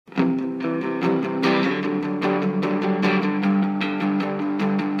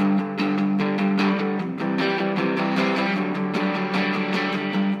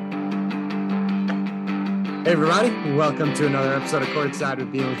everybody. Welcome to another episode of Courtside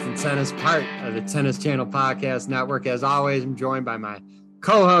with Bealing Tennis, part of the Tennis Channel Podcast Network. As always, I'm joined by my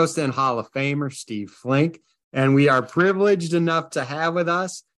co-host and Hall of Famer, Steve Flink, and we are privileged enough to have with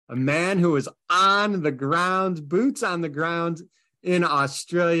us a man who is on the ground, boots on the ground in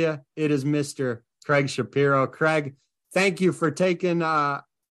Australia. It is Mr. Craig Shapiro. Craig, thank you for taking time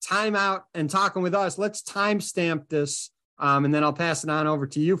out and talking with us. Let's timestamp this, and then I'll pass it on over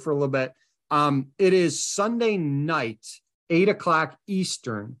to you for a little bit. It is Sunday night, 8:00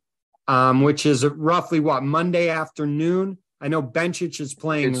 Eastern, which is roughly Monday afternoon. I know Bencic is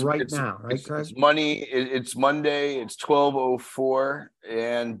playing now, right, Craig? It's Monday. It's 12:04,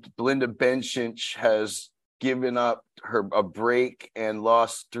 and Belinda Bencic has given up a break and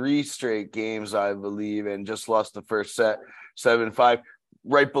lost 3 straight games, I believe, and just lost the first set, 7-5,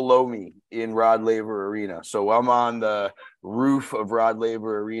 right below me in Rod Laver Arena. So I'm on the roof of Rod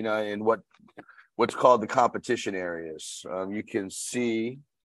Laver Arena in what's called the competition areas. You can see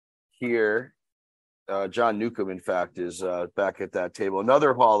here, John Newcomb, in fact, is back at that table.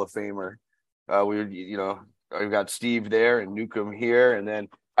 Another Hall of Famer. I've got Steve there and Newcomb here, and then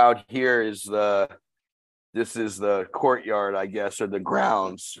out here is this is the courtyard, I guess, or the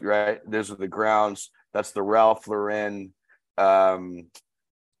grounds, right? Those are the grounds. That's the Ralph Lauren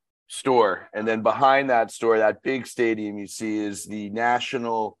store. And then behind that store, that big stadium you see is the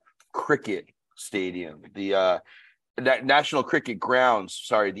National Cricket Stadium, the National Cricket Grounds,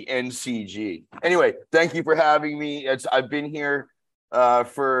 the NCG. Anyway, thank you for having me. I've been here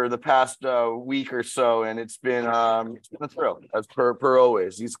for the past week or so, and it's been a thrill, as per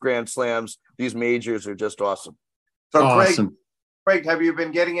always. These Grand Slams, these majors are just awesome. So awesome. Craig, have you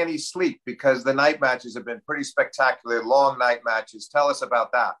been getting any sleep? Because the night matches have been pretty spectacular, long night matches. Tell us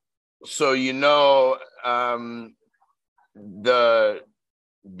about that. So,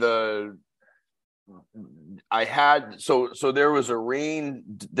 there was a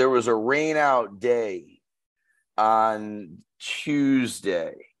rain out day on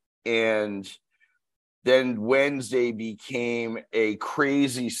Tuesday, and then Wednesday became a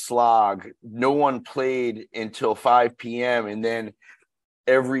crazy slog. No one played until 5 p.m. and then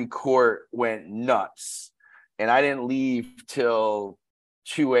every court went nuts, and I didn't leave till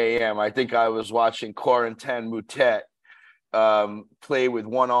 2 a.m. I think I was watching Corentin Moutet play with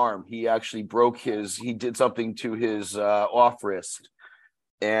one arm. He actually he did something to his off wrist,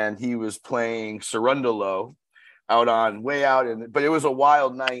 and he was playing Cerundolo way out. But it was a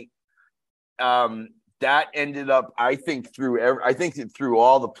wild night. That ended up, I think it threw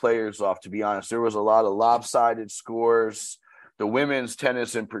all the players off, to be honest. There was a lot of lopsided scores. The women's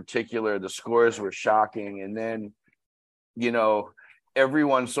tennis in particular, the scores were shocking. And then,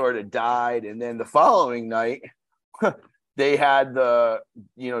 everyone sort of died. And then the following night, they had the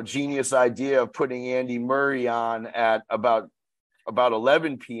genius idea of putting Andy Murray on at about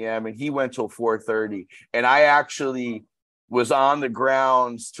 11 p.m. and he went till 4:30. And I actually was on the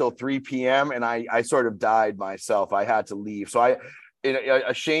grounds till 3 p.m. and I sort of died myself. I had to leave. So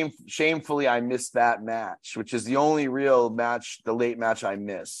shamefully I missed that match, which is the only real match, the late match I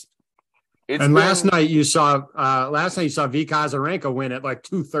missed. Last night you saw Vika Azarenka win at like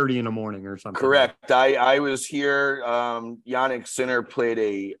 2:30 in the morning or something. Correct. I was here. Jannik Sinner played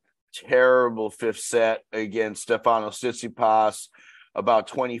a terrible 5th set against Stefanos Tsitsipas. About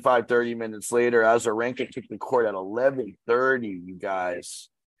 25-30 minutes later, Azarenka took the court at 11:30, you guys,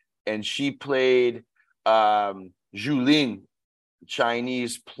 and she played Zhu Lin,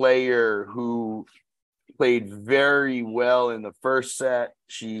 Chinese player who played very well in the first set.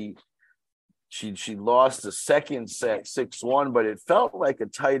 She lost the second set 6-1, but it felt like a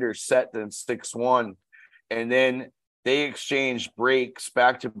tighter set than 6-1. And then they exchanged breaks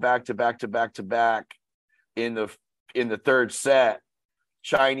back to back in the third set.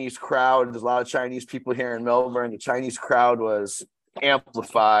 Chinese crowd, there's a lot of Chinese people here in Melbourne. The Chinese crowd was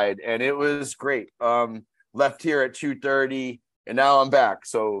amplified, and it was great. Left here at 2:30, and now I'm back.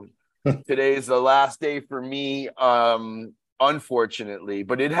 So today's the last day for me. Unfortunately,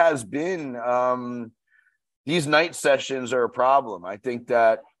 but it has been these night sessions are a problem. I think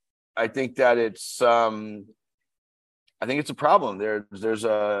that it's a problem. They're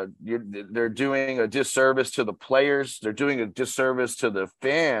doing a disservice to the players, they're doing a disservice to the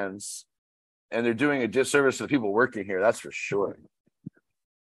fans, and they're doing a disservice to the people working here. That's for sure.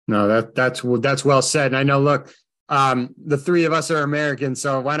 No, that's well said. And I know, look, the three of us are American,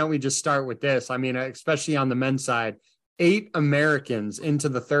 so why don't we just start with this? I mean, especially on the men's side, 8 Americans into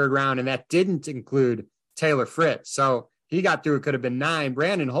the third round, and that didn't include Taylor Fritz. So he got through. It could have been 9.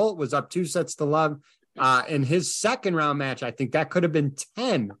 Brandon Holt was up 2-0 in his second round match. I think that could have been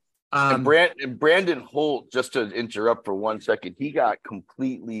 10 And Brandon Holt, just to interrupt for 1 second, he got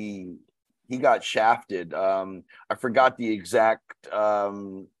shafted. I forgot the exact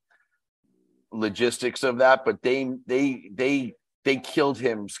logistics of that, but they killed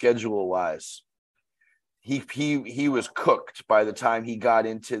him schedule wise. He was cooked by the time he got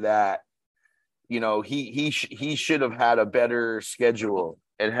into that. He should have had a better schedule,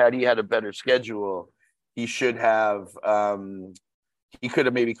 and had he had a better schedule, he should have. He could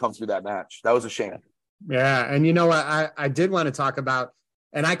have maybe come through that match. That was a shame. Yeah. And I did want to talk about,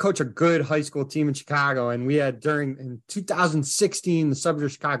 and I coach a good high school team in Chicago. And we had in 2016, the suburbs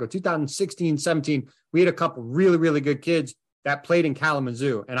of Chicago, 2016, 17, we had a couple really, really good kids that played in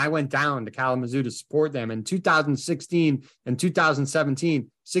Kalamazoo. And I went down to Kalamazoo to support them in 2016 and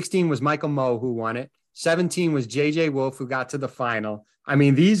 2017. 16 was Michael Moe, who won it. 17 was JJ Wolf, who got to the final. I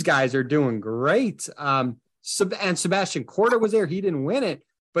mean, these guys are doing great. And Sebastian Korda was there. He didn't win it,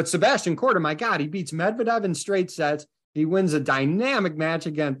 but Sebastian Korda, my God, he beats Medvedev in straight sets. He wins a dynamic match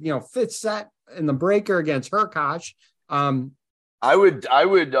against, fifth set in the breaker against Hurkacz. I would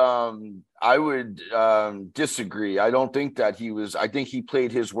disagree. I don't think that I think he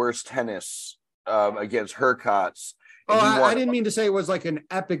played his worst tennis against Hurkacz. I didn't mean to say it was like an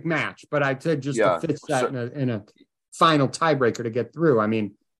epic match, but I said just the fifth set in a final tiebreaker to get through. I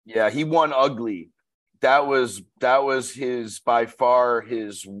mean, yeah, he won ugly. That was by far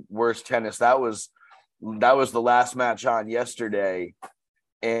his worst tennis. That was the last match on yesterday.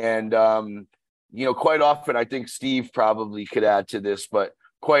 And, quite often, I think Steve probably could add to this, but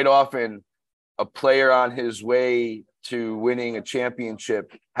quite often a player on his way to winning a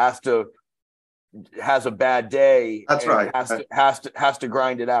championship has a bad day. That's right. Has to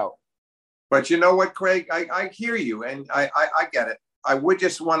grind it out. But you know what, Craig, I hear you and I get it. I would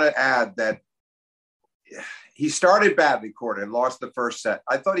just want to add that he started badly, Korda, and lost the first set.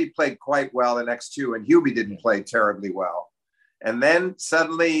 I thought he played quite well the next two, and Hubie didn't play terribly well. And then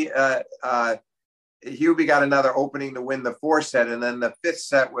suddenly Hubie got another opening to win the fourth set, and then the fifth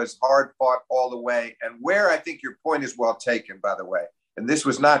set was hard fought all the way. And where I think your point is well taken, by the way, and this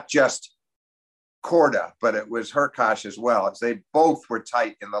was not just Korda, but it was Hurkacz as well, as they both were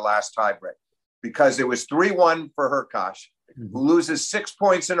tight in the last tiebreak, because it was 3-1 for Hurkacz, who loses 6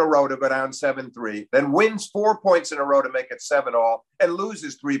 points in a row to go down 7-3, then wins 4 points in a row to make it 7-all, and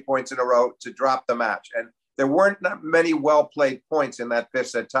loses 3 points in a row to drop the match. And there weren't not many well-played points in that fifth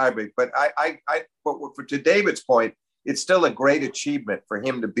set tiebreak. But to David's point, it's still a great achievement for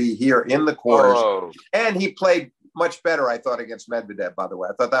him to be here in the quarters. Oh. And he played much better, I thought, against Medvedev, by the way.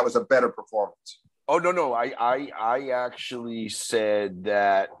 I thought that was a better performance. Oh, no. I actually said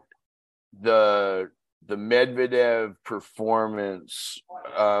that the Medvedev performance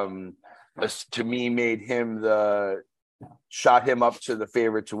to me shot him up to the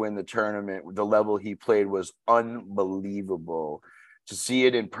favorite to win the tournament. The level he played was unbelievable. To see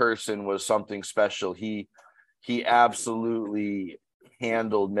it in person was something special. He absolutely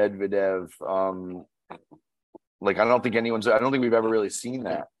handled Medvedev like I don't think we've ever really seen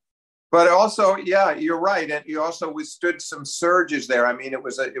that. But also, yeah, you're right. And you also withstood some surges there. I mean, it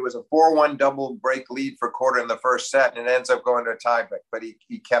was a 4-1 double break lead for Korda in the first set, and it ends up going to a tiebreak. But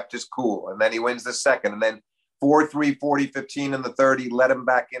he kept his cool, and then he wins the second. And then 4-3, 40-15 in the third. He let him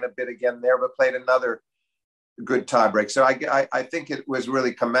back in a bit again there, but played another good tiebreak. So I think it was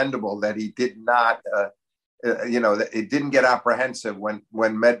really commendable that he did not, that it didn't get apprehensive when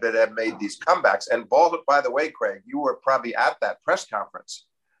Medvedev made these comebacks. And by the way, Craig, you were probably at that press conference.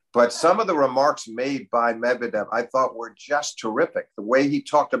 But some of the remarks made by Medvedev, I thought were just terrific. The way he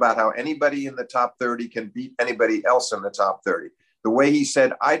talked about how anybody in the top 30 can beat anybody else in the top 30. The way he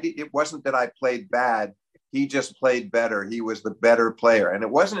said, it wasn't that I played bad. He just played better. He was the better player. And it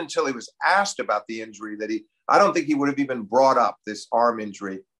wasn't until he was asked about the injury that I don't think he would have even brought up this arm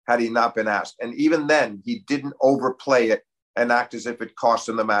injury had he not been asked. And even then, he didn't overplay it and act as if it cost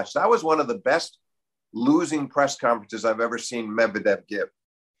him the match. That was one of the best losing press conferences I've ever seen Medvedev give.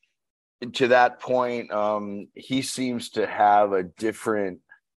 To that point, he seems to have a different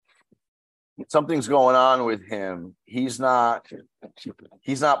something's going on with him. He's not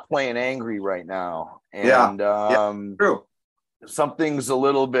playing angry right now. And true. Something's a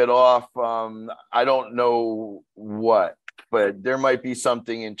little bit off. I don't know what, but there might be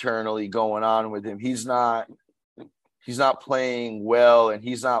something internally going on with him. He's not playing well, and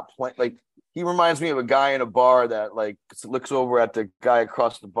he's not playing like. He reminds me of a guy in a bar that like looks over at the guy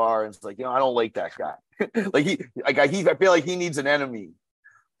across the bar and is like, I don't like that guy. I feel like he needs an enemy.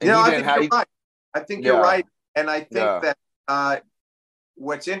 And I think you're right. I think you're right. And I think that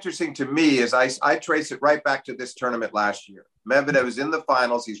what's interesting to me is I trace it right back to this tournament last year. Medvedev is in the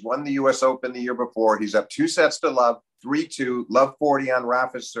finals. He's won the U.S. Open the year before. He's up 2-0 3-2, love 40 on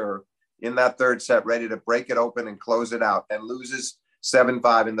Rafa's serve in that third set, ready to break it open and close it out, and loses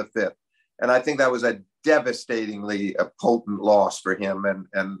 7-5 in the fifth. And I think that was a devastatingly potent loss for him.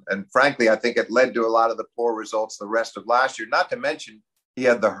 And frankly, I think it led to a lot of the poor results the rest of last year. Not to mention, he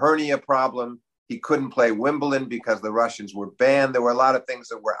had the hernia problem. He couldn't play Wimbledon because the Russians were banned. There were a lot of things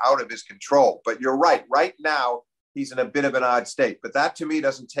that were out of his control. But you're right. Right now, he's in a bit of an odd state. But that, to me,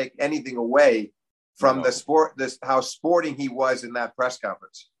 doesn't take anything away from the sport, how sporting he was in that press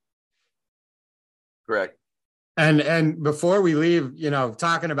conference. Correct. And before we leave,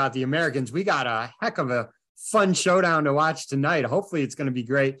 talking about the Americans, we got a heck of a fun showdown to watch tonight. Hopefully it's going to be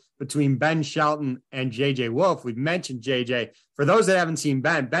great between Ben Shelton and JJ Wolf. We've mentioned JJ. For those that haven't seen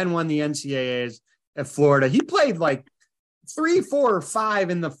Ben won the NCAAs at Florida. He played like 3, 4, or 5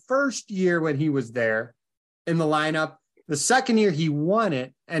 in the first year when he was there in the lineup. The second year he won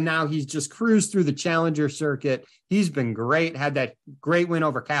it, and now he's just cruised through the challenger circuit. He's been great, had that great win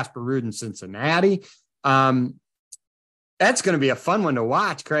over Casper Ruud in Cincinnati. That's going to be a fun one to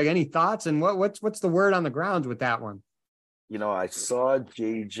watch. Craig, any thoughts? And what's the word on the grounds with that one? I saw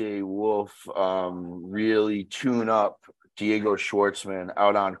JJ Wolf really tune up Diego Schwartzman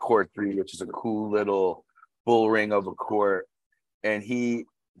out on court 3, which is a cool little bull ring of a court. And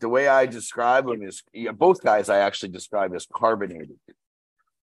the way I describe him is, both guys I actually describe as carbonated.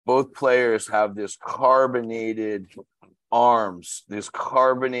 Both players have this carbonated arms, this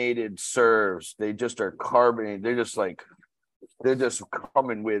carbonated serves. They just are carbonated. They're just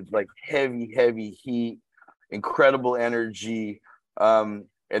coming with like heavy heat, incredible energy. And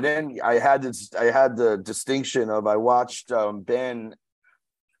then I had the distinction of, I watched Ben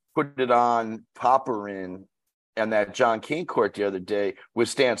put it on Popperin and that John King court the other day with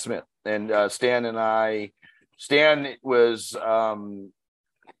Stan Smith. And Stan was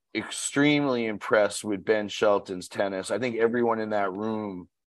extremely impressed with Ben Shelton's tennis. I think everyone in that room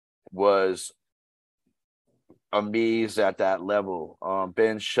was amazed at that level.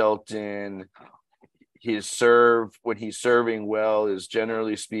 Ben Shelton, his serve, when he's serving well, is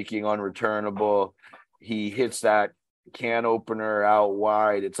generally speaking unreturnable. He hits that can opener out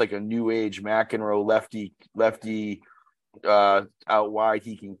wide. It's like a new age McEnroe lefty out wide.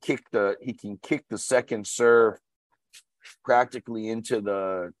 He can kick the second serve practically into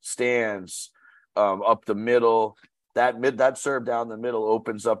the stands, up the middle. That serve down the middle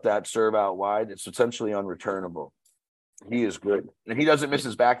opens up that serve out wide. It's essentially unreturnable. He is good, and he doesn't miss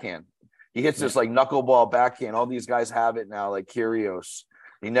his backhand. He hits this like knuckleball backhand. All these guys have it now, like Kyrgios.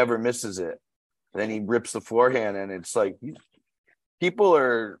 He never misses it. Then he rips the forehand, and it's like people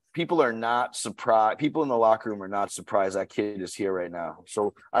are not surprised. People in the locker room are not surprised that kid is here right now.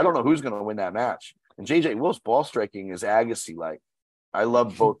 So I don't know who's going to win that match. And JJ Wolf's ball striking is Agassi-like. I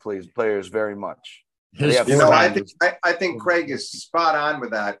love both players very much. I think Craig is spot on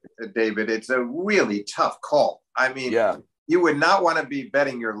with that, David. It's a really tough call. I mean, you would not want to be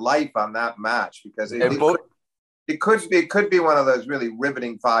betting your life on that match, because it could be one of those really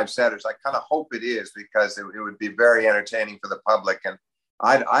riveting 5-setters. I kind of hope it is, because it would be very entertaining for the public. And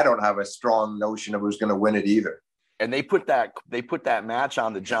I don't have a strong notion of who's going to win it either. And they put that match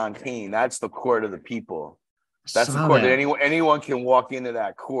on the John King. That's the court of the people. That's the court that anyone can walk into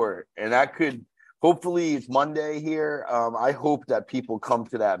that court, and that could. Hopefully it's Monday here. I hope that people come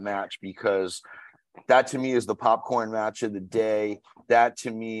to that match, because that to me is the popcorn match of the day. That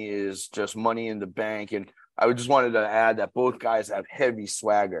to me is just money in the bank. And I just wanted to add that both guys have heavy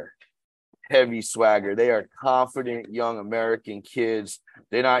swagger. They are confident young American kids.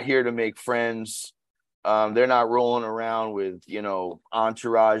 They're not here to make friends. They're not rolling around with,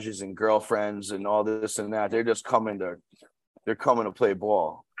 entourages and girlfriends and all this and that. They're just coming to play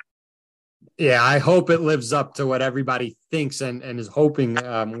ball. Yeah, I hope it lives up to what everybody thinks and is hoping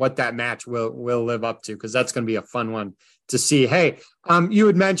what that match will live up to, because that's going to be a fun one to see. Hey, you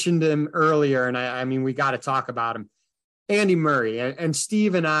had mentioned him earlier, and I mean, we got to talk about him. Andy Murray, and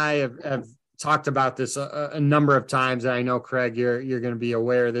Steve and I have talked about this a number of times, and I know, Craig, you're going to be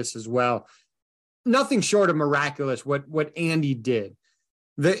aware of this as well. Nothing short of miraculous what Andy did.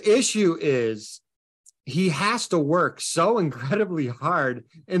 The issue is he has to work so incredibly hard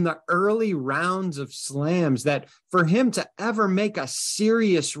in the early rounds of slams that for him to ever make a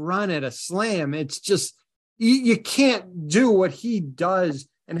serious run at a slam, it's just, you can't do what he does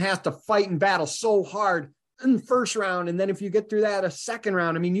and has to fight and battle so hard in the first round. And then if you get through that, a second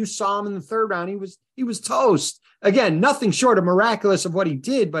round, I mean, you saw him in the third round. He was toast. Again, nothing short of miraculous of what he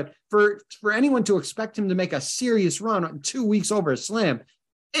did, but for anyone to expect him to make a serious run in 2 weeks over a slam,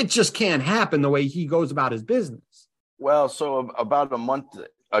 it just can't happen the way he goes about his business. Well, so about a month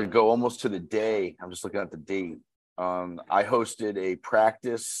ago, almost to the day, I'm just looking at the date. I hosted a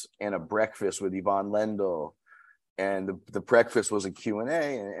practice and a breakfast with Ivan Lendl, and the breakfast was a Q&A,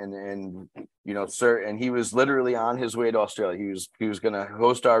 and you know, sir, and he was literally on his way to Australia. He was going to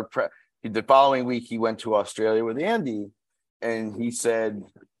host our the following week. He went to Australia with Andy, and he said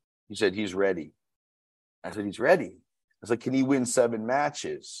he's ready. I said, he's ready. I was like, can he win 7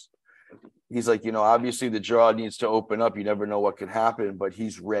 matches? He's like, you know, obviously the draw needs to open up. You never know what can happen, but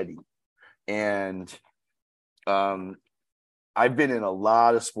he's ready. And I've been in a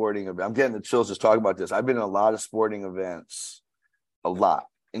lot of sporting events. I'm getting the chills just talking about this. I've been in a lot of sporting events, a lot,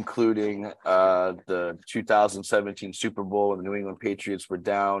 including the 2017 Super Bowl when the New England Patriots were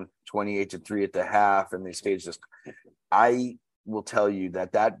down 28-3 at the half, and they staged this. I will tell you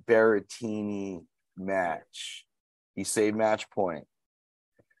that Berrettini match, he saved match point.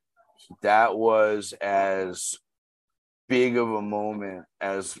 That was as big of a moment,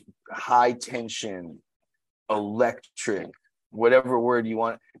 as high tension, electric, whatever word you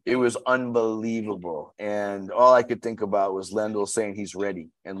want. It was unbelievable. And all I could think about was Lendl saying he's ready,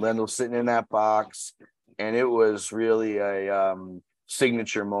 and Lendl sitting in that box. And it was really a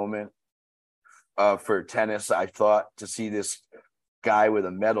signature moment for tennis, I thought, to see this guy with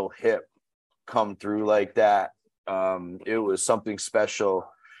a metal hip come through like that. It was something special.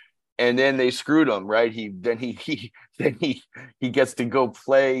 And then they screwed him, right? He gets to go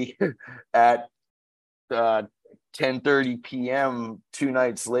play at 10:30 p.m. 2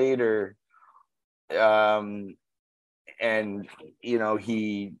 nights later, and you know,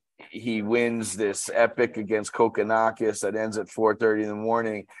 he wins this epic against Kokkinakis that ends at 4:30 in the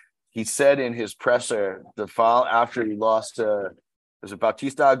morning. He said in his presser after he lost to, was it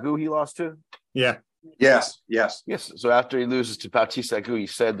Bautista Agut he lost to? Yeah. Yes. So after he loses to Bautista Agut, he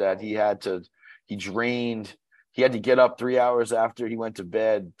said that he had to get up 3 hours after he went to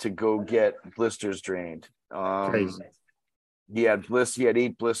bed to go get blisters drained. Crazy. He had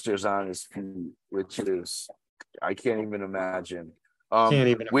 8 blisters on his feet, which is, I can't even imagine.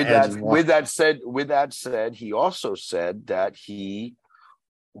 With that said, he also said that he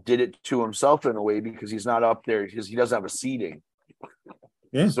did it to himself in a way, because he's not up there, because he doesn't have a seeding.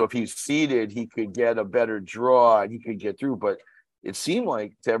 Yeah. So if he's seeded, he could get a better draw and he could get through. But it seemed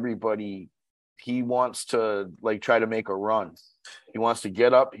like to everybody, he wants to try to make a run. He wants to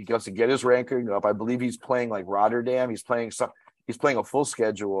get up. He wants to get his ranking up. I believe he's playing like Rotterdam. He's playing a full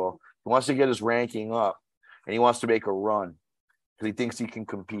schedule. He wants to get his ranking up, and he wants to make a run because he thinks he can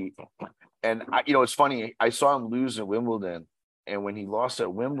compete. And it's funny. I saw him lose at Wimbledon, and when he lost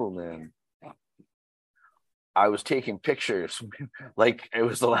at Wimbledon, I was taking pictures like it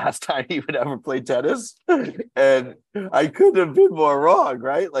was the last time he would ever play tennis. And I couldn't have been more wrong,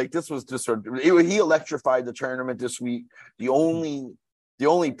 right? Like, this was just he electrified the tournament this week. The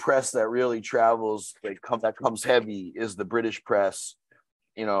only press that really travels, that comes heavy, is the British press.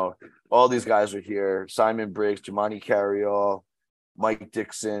 You know, all these guys are here: Simon Briggs, Jamani Carriol, Mike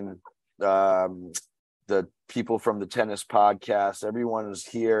Dixon, the people from the tennis podcast. Everyone is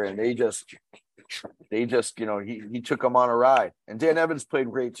here, and they just he took them on a ride. And Dan Evans played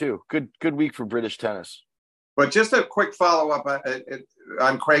great too. Good week for British tennis. But just a quick follow-up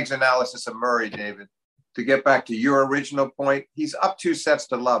on Craig's analysis of Murray, David, to get back to your original point. He's up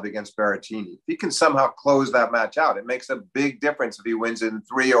 2-0 against Berrettini. If he can somehow close that match out, it makes a big difference if he wins in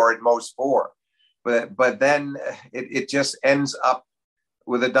 3 or at most 4. But then it just ends up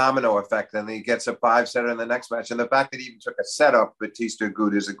with a domino effect, and he gets a 5-setter in the next match. And the fact that he even took a set up Bautista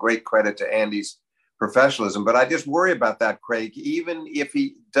Agut is a great credit to Andy's professionalism. But I just worry about that, Craig. Even if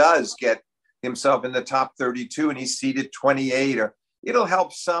he does get himself in the top 32 and he's seeded 28, it'll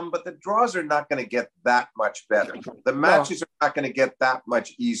help some, but the draws are not going to get that much better. The matches are not going to get that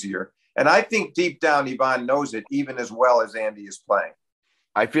much easier. And I think deep down, Ivan knows it even as well as Andy is playing.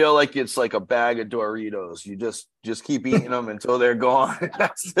 I feel like it's like a bag of Doritos. You just keep eating them until they're gone.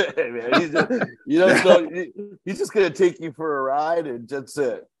 That's it, man. He's just going to take you for a ride, and that's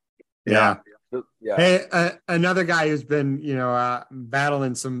it. Yeah. Hey, another guy who's been,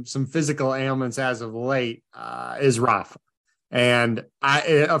 battling some physical ailments as of late is Rafa. And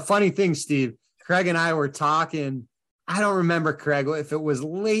a funny thing, Steve, Craig and I were talking. I don't remember, Craig, if it was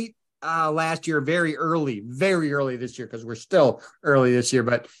late last year, very early this year, because we're still early this year.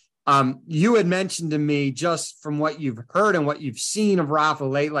 But you had mentioned to me, just from what you've heard and what you've seen of Rafa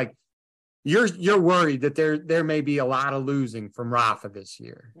late, like you're worried that there may be a lot of losing from Rafa this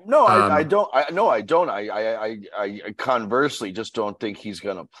year. No, I don't. I don't. I conversely just don't think he's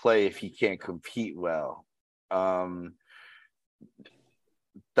going to play if he can't compete well.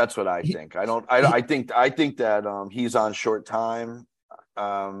 That's what I think. I think that he's on short time.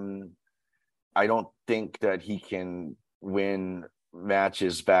 I don't think that he can win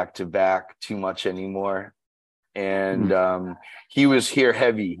matches back to back too much anymore. And he was here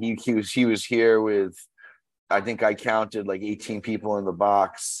heavy. He was here with, I think I counted like 18 people in the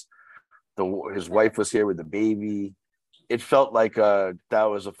box. His wife was here with the baby. It felt like that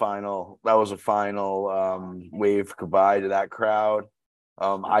was a final wave goodbye to that crowd.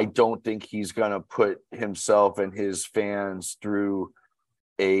 I don't think he's gonna put himself and his fans through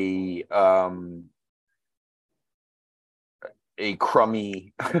a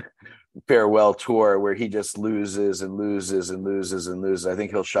crummy farewell tour where he just loses and loses and loses and loses. I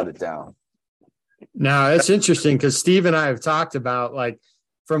think he'll shut it down. Now, it's interesting because Steve and I have talked about, like,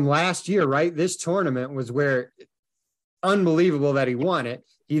 from last year, right? This tournament was where unbelievable that he won it.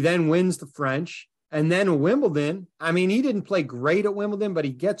 He then wins the French, and then Wimbledon. I mean, he didn't play great at Wimbledon, but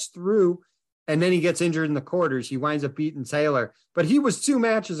he gets through, and then he gets injured in the quarters. He winds up beating Taylor, but he was 2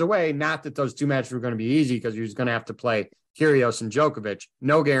 matches away. Not that those 2 matches were going to be easy because he was going to have to play Kyrgios and Djokovic.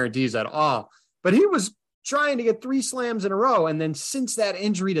 No guarantees at all. But he was trying to get 3 slams in a row. And then since that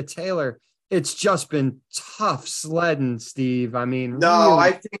injury to Taylor, it's just been tough sledding, Steve. I mean, no, really.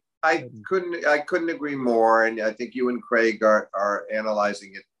 I think I couldn't agree more. And I think you and Craig are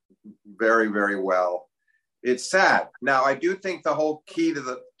analyzing it very, very well. It's sad. Now, I do think the whole key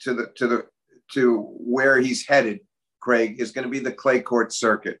to where he's headed, Craig, is going to be the clay court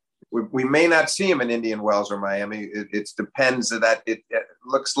circuit. We may not see him in Indian Wells or Miami. It depends that it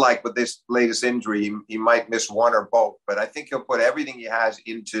looks like with this latest injury, he might miss one or both. But I think he'll put everything he has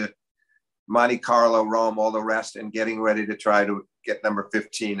into Monte Carlo, Rome, all the rest, and getting ready to try to get number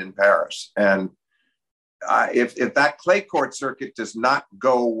 15 in Paris. And if that clay court circuit does not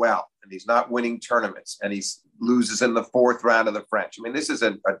go well, and he's not winning tournaments, and he loses in the 4th round of the French, I mean, this is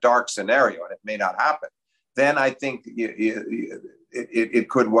a dark scenario, and it may not happen. Then I think it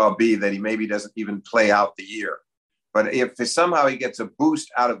could well be that he maybe doesn't even play out the year. But if somehow he gets a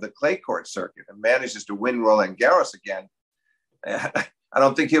boost out of the clay court circuit and manages to win Roland Garros again, I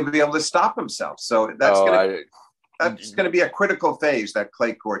don't think he'll be able to stop himself. So that's going to be a critical phase, that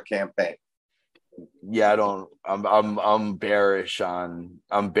clay court campaign. Yeah, I'm bearish on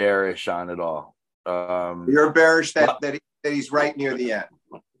it all. You're bearish that he's right near the end.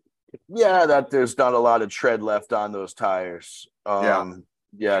 Yeah, that there's not a lot of tread left on those tires.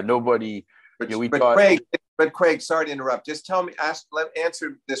 Nobody. But Craig, sorry to interrupt. Just tell me,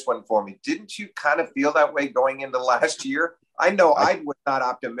 answer this one for me. Didn't you kind of feel that way going into last year? I know I was not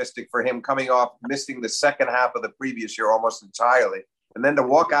optimistic for him coming off missing the second half of the previous year almost entirely, and then to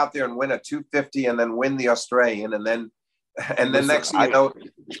walk out there and win a 250 and then win the Australian, and then next thing you know.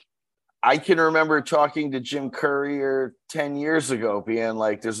 I can remember talking to Jim Courier 10 years ago, being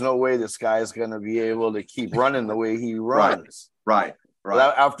like, "There's no way this guy is going to be able to keep running the way he runs." Right.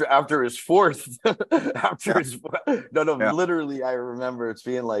 After his 4th, literally, I remember it's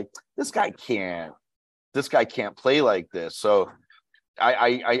being like, this guy can't play like this. So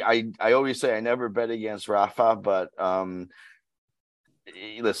I always say I never bet against Rafa, but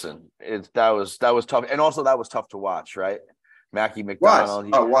listen, that was tough, and also that was tough to watch, right? Mackie McDonald.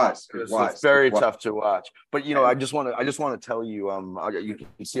 It was very tough to watch. But I just want to tell you, you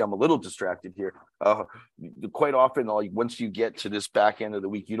can see I'm a little distracted here. Quite often, once you get to this back end of the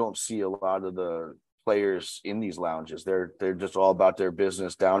week, you don't see a lot of the players in these lounges. They're just all about their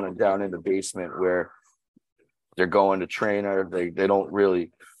business down in the basement where they're going to train. Or they don't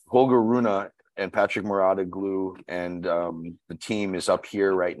really. Holger Rune and Patrick Mouratoglou and the team is up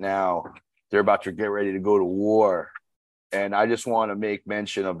here right now. They're about to get ready to go to war. And I just want to make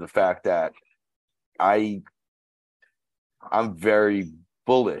mention of the fact that I'm very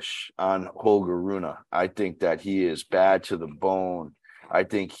bullish on Holger Rune. I think that he is bad to the bone. I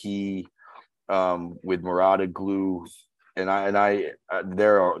think he, with Mouratoglou,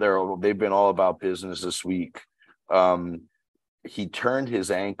 they've been all about business this week. He turned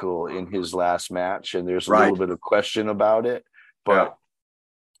his ankle in his last match, and there's a little bit of question about it, but.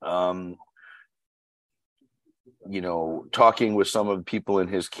 Talking with some of the people in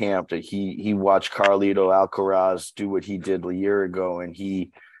his camp, that he watched Carlito Alcaraz do what he did a year ago, and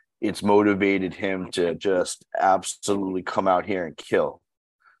it's motivated him to just absolutely come out here and kill.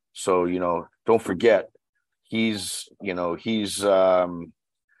 So, don't forget, he's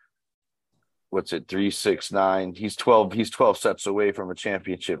 369. He's 12 sets away from a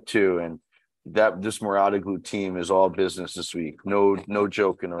championship too. And that this Muradoglu team is all business this week. No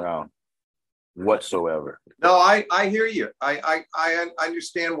joking around whatsoever. No, I hear you. I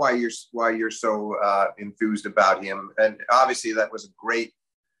understand why you're so enthused about him, and obviously that was a great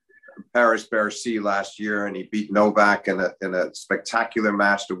Paris-Bercy last year, and he beat Novak in a spectacular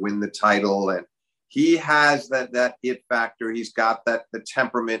match to win the title. And he has that it factor. He's got the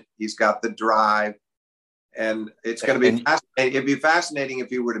temperament. He's got the drive. And it's going to be fascinating. It'd be fascinating if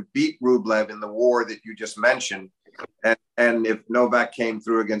he were to beat Rublev in the war that you just mentioned. And if Novak came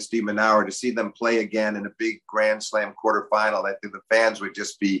through against de Minaur, to see them play again in a big Grand Slam quarterfinal, I think the fans would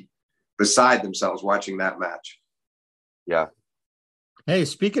just be beside themselves watching that match. Yeah. Hey,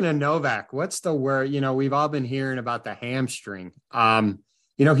 speaking of Novak, what's the word? We've all been hearing about the hamstring.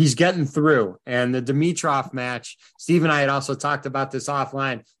 He's getting through. And the Dimitrov match, Steve and I had also talked about this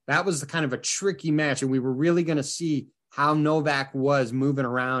offline. That was kind of a tricky match, and we were really going to see how Novak was moving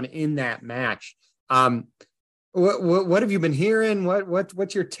around in that match. What have you been hearing?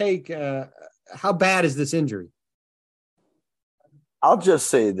 What's your take? How bad is this injury? I'll just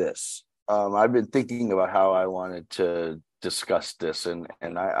say this. I've been thinking about how I wanted to discuss this, and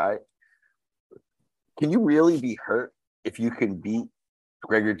I can you really be hurt if you can beat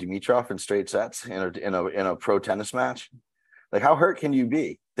Grigor Dimitrov in straight sets in a pro tennis match? Like, how hurt can you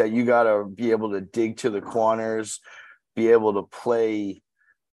be that you got to be able to dig to the corners, be able to play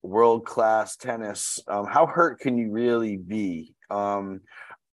world-class tennis? How hurt can you really be?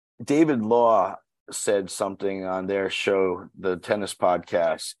 David Law said something on their show, the tennis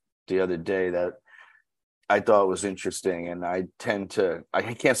podcast, the other day that I thought was interesting, and I can't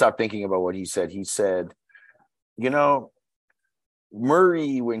stop thinking about what he said. He said,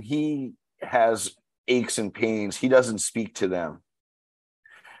 Murray, when he has aches and pains, he doesn't speak to them.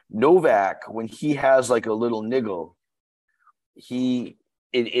 Novak, when he has like a little niggle, it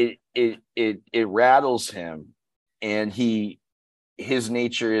rattles him, and his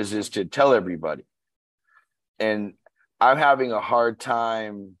nature is to tell everybody. And I'm having a hard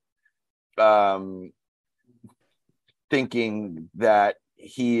time thinking that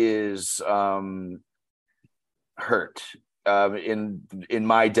he is hurt in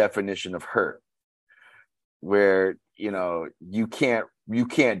my definition of hurt, where you can't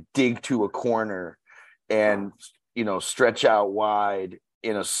dig to a corner and stretch out wide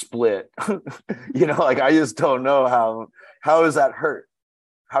in a split. I just don't know how is that hurt?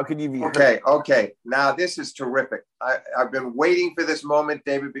 How can you be hurt? Okay. Now this is terrific. I've been waiting for this moment,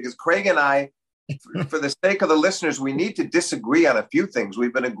 David, because Craig and I, for the sake of the listeners, we need to disagree on a few things.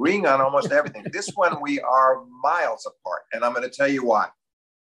 We've been agreeing on almost everything. This one, we are miles apart, and I'm going to tell you why.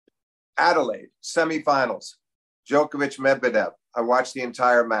 Adelaide, semifinals, Djokovic-Medvedev. I watched the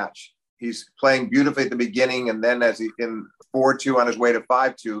entire match. He's playing beautifully at the beginning, and then as he in 4-2 on his way to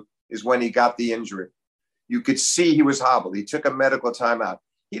 5-2 is when he got the injury. You could see he was hobbled. He took a medical timeout.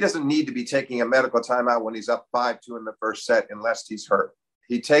 He doesn't need to be taking a medical timeout when he's up 5-2 in the first set unless he's hurt.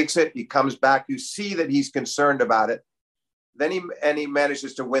 He takes it. He comes back. You see that he's concerned about it. Then he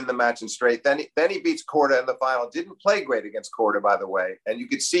manages to win the match in straight. Then he beats Korda in the final. Didn't play great against Korda, by the way. And you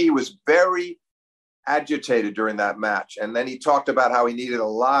could see he was very agitated during that match. And then he talked about how he needed a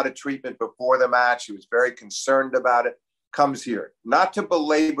lot of treatment before the match. He was very concerned about it. Comes here. Not to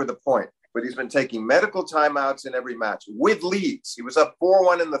belabor the point, but he's been taking medical timeouts in every match with leads. He was up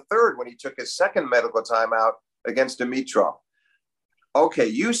 4-1 in the third when he took his second medical timeout against Dimitrov. Okay,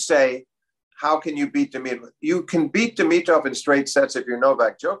 you say, how can you beat Dimitrov? You can beat Dimitrov in straight sets if you're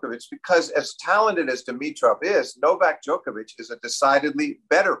Novak Djokovic, because as talented as Dimitrov is, Novak Djokovic is a decidedly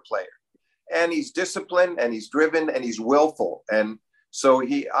better player. And he's disciplined, and he's driven, and he's willful. And so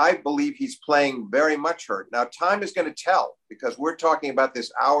I believe he's playing very much hurt. Now, time is going to tell, because we're talking about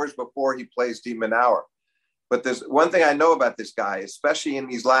this hours before he plays de Minaur. But there's one thing I know about this guy, especially in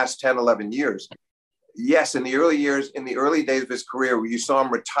these last 10, 11 years. Yes, in the early days of his career, where you saw him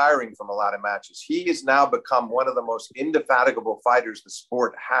retiring from a lot of matches, he has now become one of the most indefatigable fighters the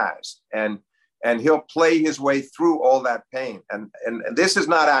sport has. And he'll play his way through all that pain. And this is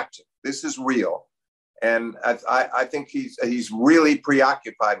not acting. This is real. And I think he's really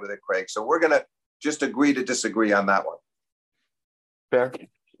preoccupied with it, Craig. So we're going to just agree to disagree on that one. Fair.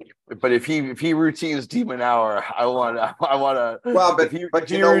 But if he routines de Minaur, I want to. Well, but if he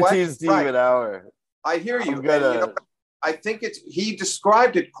routines de Minaur, I hear you. I think he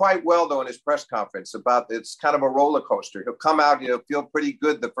described it quite well, though, in his press conference about it's kind of a roller coaster. He'll come out, feel pretty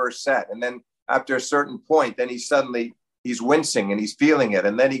good the first set. And then after a certain point, then he's wincing and he's feeling it.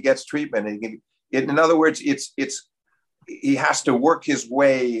 And then he gets treatment. And in other words, he has to work his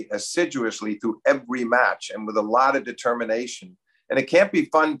way assiduously through every match and with a lot of determination. And it can't be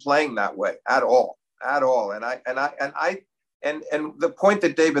fun playing that way at all. And the point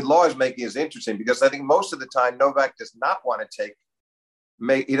that David Law is making is interesting, because I think most of the time Novak does not want to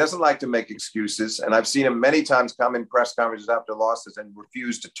he doesn't like to make excuses. And I've seen him many times come in press conferences after losses and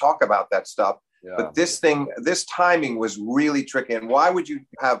refuse to talk about that stuff. Yeah. But this timing was really tricky. And why would you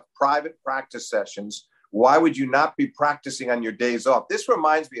have private practice sessions? Why would you not be practicing on your days off? This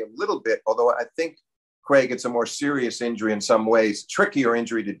reminds me a little bit, although I think, Craig, it's a more serious injury in some ways, trickier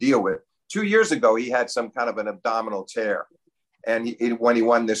injury to deal with. 2 years ago, he had some kind of an abdominal tear. And when he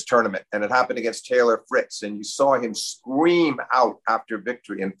won this tournament, and it happened against Taylor Fritz, and you saw him scream out after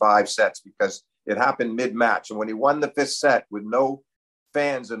victory in 5 sets because it happened mid-match. And when he won the 5th set with no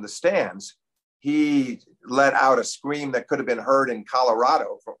fans in the stands, he let out a scream that could have been heard in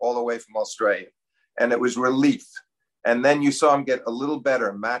Colorado all the way from Australia. And it was relief. And then you saw him get a little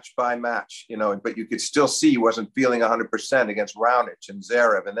better match by match, but you could still see he wasn't feeling 100% against Raonic and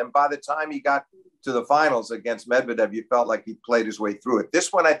Zverev. And then by the time he got to the finals against Medvedev, you felt like he played his way through it.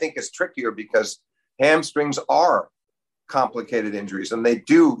 This one, I think, is trickier because hamstrings are complicated injuries, and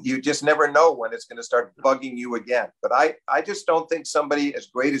you just never know when it's going to start bugging you again. But I just don't think somebody as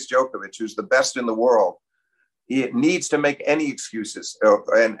great as Djokovic, who's the best in the world, he needs to make any excuses.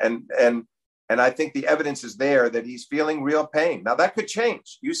 And I think the evidence is there that he's feeling real pain. Now, that could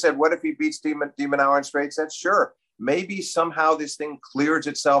change. You said, what if he beats de Minaur in straight sets? Sure. Maybe somehow this thing clears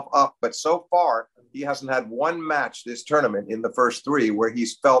itself up. But so far, he hasn't had one match this tournament in the first 3 where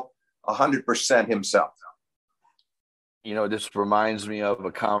he's felt 100% himself. This reminds me of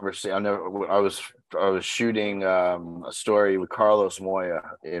a conversation. I was shooting a story with Carlos Moya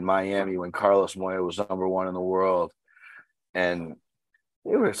in Miami when Carlos Moya was #1 in the world. And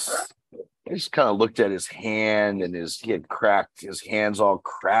I just kind of looked at his hand, and he had cracked, his hands all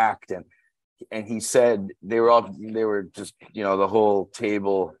cracked. And he said they were just, the whole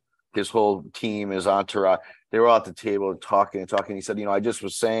table, his whole team, his entourage, they were all at the table talking. He said, I just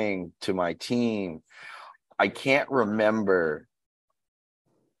was saying to my team, I can't remember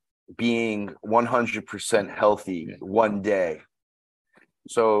being 100% healthy one day.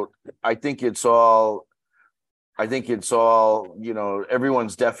 So I think it's all,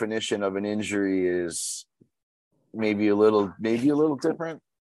 everyone's definition of an injury is maybe a little different.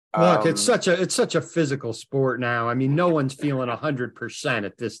 Look, it's such a physical sport now. I mean, no one's feeling 100%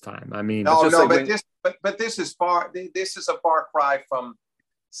 at this time. I mean, this is a far cry from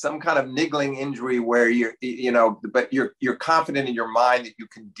some kind of niggling injury where you're confident in your mind that you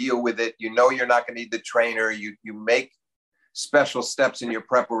can deal with it. You're not going to need the trainer. You make special steps in your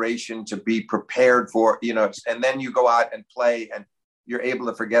preparation to be prepared for, and then you go out and play and you're able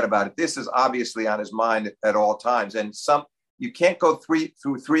to forget about it. This is obviously on his mind at all times. And you can't go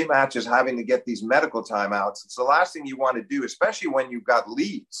through 3 matches having to get these medical timeouts. It's the last thing you want to do, especially when you've got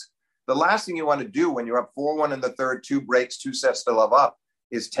leads. The last thing you want to do when you're up 4-1 in the third, 2 breaks, 2 sets to love up,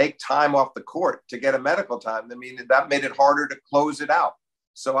 is take time off the court to get a medical time. I mean, that made it harder to close it out.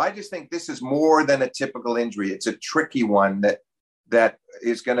 So I just think this is more than a typical injury. It's a tricky one that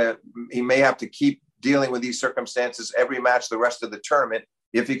is he may have to keep dealing with these circumstances every match the rest of the tournament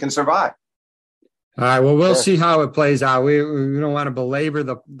if he can survive. All right. Well, we'll see how it plays out. We don't want to belabor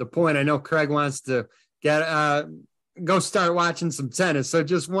the point. I know Craig wants to go start watching some tennis. So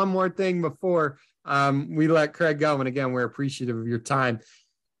just one more thing before we let Craig go. And again, we're appreciative of your time.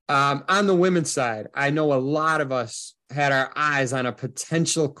 On the women's side, I know a lot of us had our eyes on a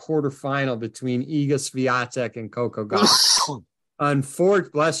potential quarterfinal between Iga Swiatek and Coco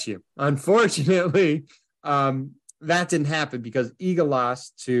Gauff. Bless you. Unfortunately, that didn't happen because Iga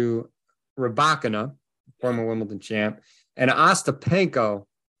lost to Rybakina, former Wimbledon champ, and Ostapenko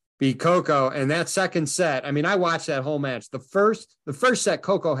beat Coco. And that second set, I mean, I watched that whole match. The first set,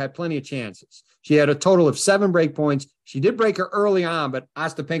 Coco had plenty of chances. She had a total of 7 break points. She did break her early on, but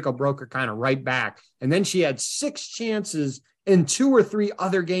Ostapenko broke her kind of right back. And then she had 6 chances in 2 or 3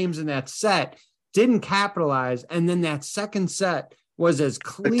 other games in that set, didn't capitalize. And then that second set was as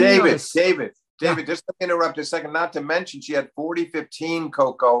clean. But David, just to interrupt a second, not to mention she had 40-15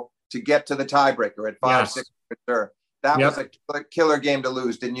 Coco to get to the tiebreaker at 5-6 for sure. That was a killer game to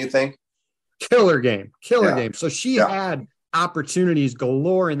lose, didn't you think? Killer game. So she had opportunities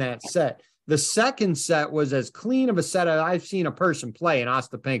galore in that set. The second set was as clean of a set as I've seen a person play in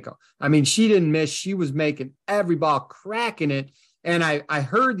Ostapenko. I mean, she didn't miss. She was making every ball, cracking it. And I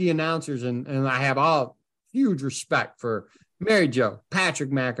heard the announcers, and I have all huge respect for Mary Jo,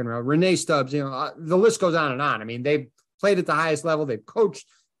 Patrick McEnroe, Renee Stubbs. The list goes on and on. I mean, they've played at the highest level. They've coached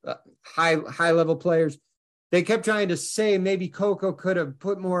high-level players. They kept trying to say maybe Coco could have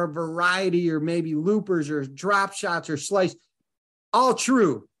put more variety or maybe loopers or drop shots or slice. all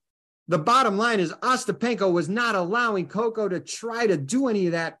true. The bottom line is Ostapenko was not allowing Coco to try to do any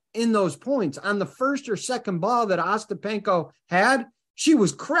of that in those points. On the first or second ball that Ostapenko had, she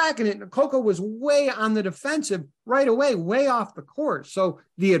was cracking it, and Coco was way on the defensive right away, way off the court. So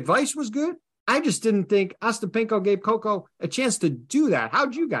the advice was good. I just didn't think Ostapenko gave Coco a chance to do that.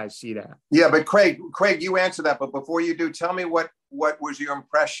 How'd you guys see that? Yeah, but Craig, you answer that. But before you do, tell me what was your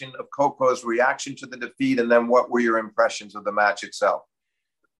impression of Coco's reaction to the defeat, and then what were your impressions of the match itself?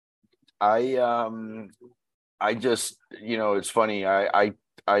 I just, it's funny.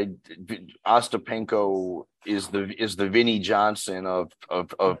 Ostapenko is the Vinnie Johnson of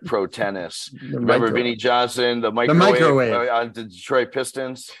pro tennis. Remember Vinnie Johnson, the microwave on the Detroit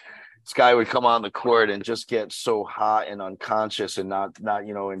Pistons? This guy would come on the court and just get so hot and unconscious and not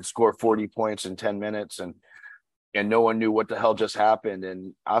and score 40 points in 10 minutes and no one knew what the hell just happened.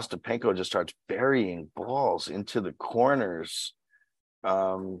 And Ostapenko just starts burying balls into the corners.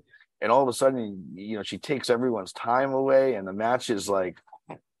 And all of a sudden, she takes everyone's time away, and the match is like,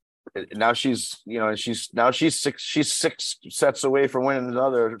 now she's six sets away from winning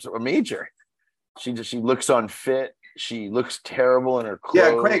another major. She looks unfit. She looks terrible in her clothes.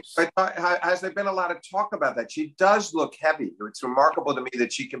 Yeah, Craig, has there been a lot of talk about that? She does look heavy. It's remarkable to me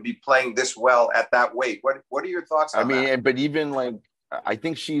that she can be playing this well at that weight. What are your thoughts on that? But even I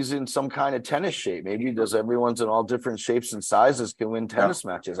think she's in some kind of tennis shape. Maybe because everyone's in all different shapes and sizes can win tennis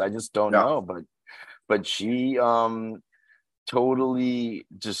matches. I just don't know. But she totally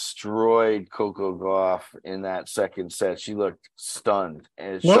destroyed Coco Gauff in that second set. She looked stunned.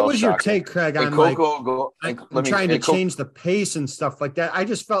 And what was your take, Craig, on I'm trying to change the pace and stuff like that? I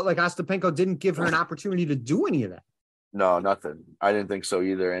just felt like Ostapenko didn't give her an opportunity to do any of that. No, nothing. I didn't think so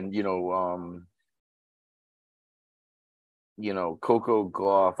either. And Coco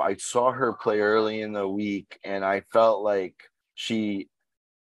Gauff, I saw her play early in the week, and I felt like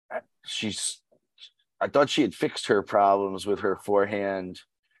I thought she had fixed her problems with her forehand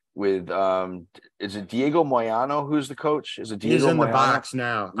with is it Diego Moyano who's the coach? Is it Diego He's in Moyano? The box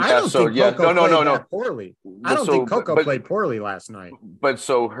now. Yeah, I don't think Coco played poorly. I don't think Coco played poorly last night. But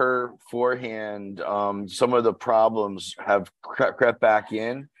so her forehand, some of the problems have crept back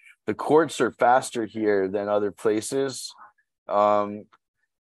in. The courts are faster here than other places.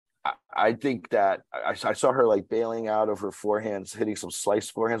 I think that I saw her bailing out of her forehands, hitting some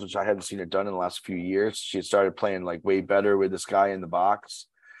slice forehands, which I hadn't seen her done in the last few years. She had started playing way better with this guy in the box.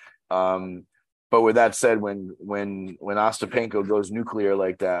 But with that said, when Ostapenko goes nuclear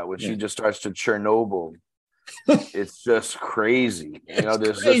like that, when she just starts to Chernobyl, it's just crazy.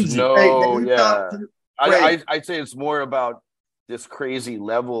 There's crazy. Just no, I'd say it's more about this crazy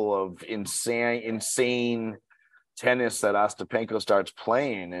level of insane tennis that Ostapenko starts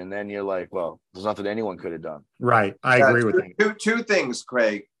playing, and then you're like, well, there's nothing anyone could have done. Right. I agree with you. Two things,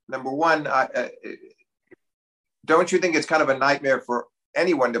 Craig. Number one, don't you think it's kind of a nightmare for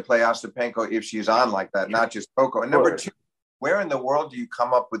anyone to play Ostapenko if she's on like that, not just Coco? And number two, where in the world do you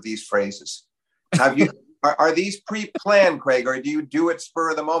come up with these phrases? Have you are these pre-planned, Craig, or do you do it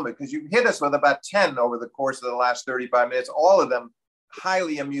spur of the moment? Because you hit us with about 10 over the course of the last 35 minutes, all of them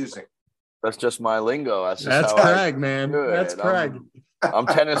highly amusing. That's just my lingo. That's Craig, man. That's Craig. I'm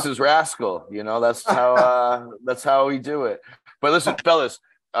tennis's rascal. That's how we do it. But listen, fellas,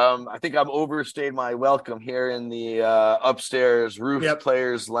 I think I've overstayed my welcome here in the upstairs roof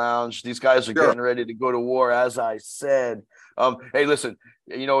players lounge. These guys are getting ready to go to war, as I said. Hey, listen,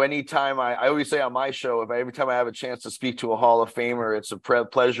 anytime I always say on my show, every time I have a chance to speak to a Hall of Famer, it's a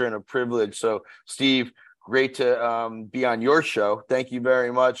pleasure and a privilege. So, Steve, great to be on your show. Thank you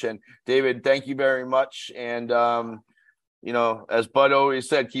very much. And David, thank you very much. And, as Bud always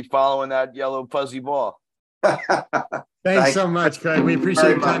said, keep following that yellow fuzzy ball. Thanks so much, Craig. We appreciate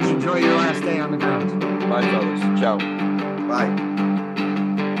your time. Enjoy your last day on the grounds. Bye, fellas. Ciao. Bye.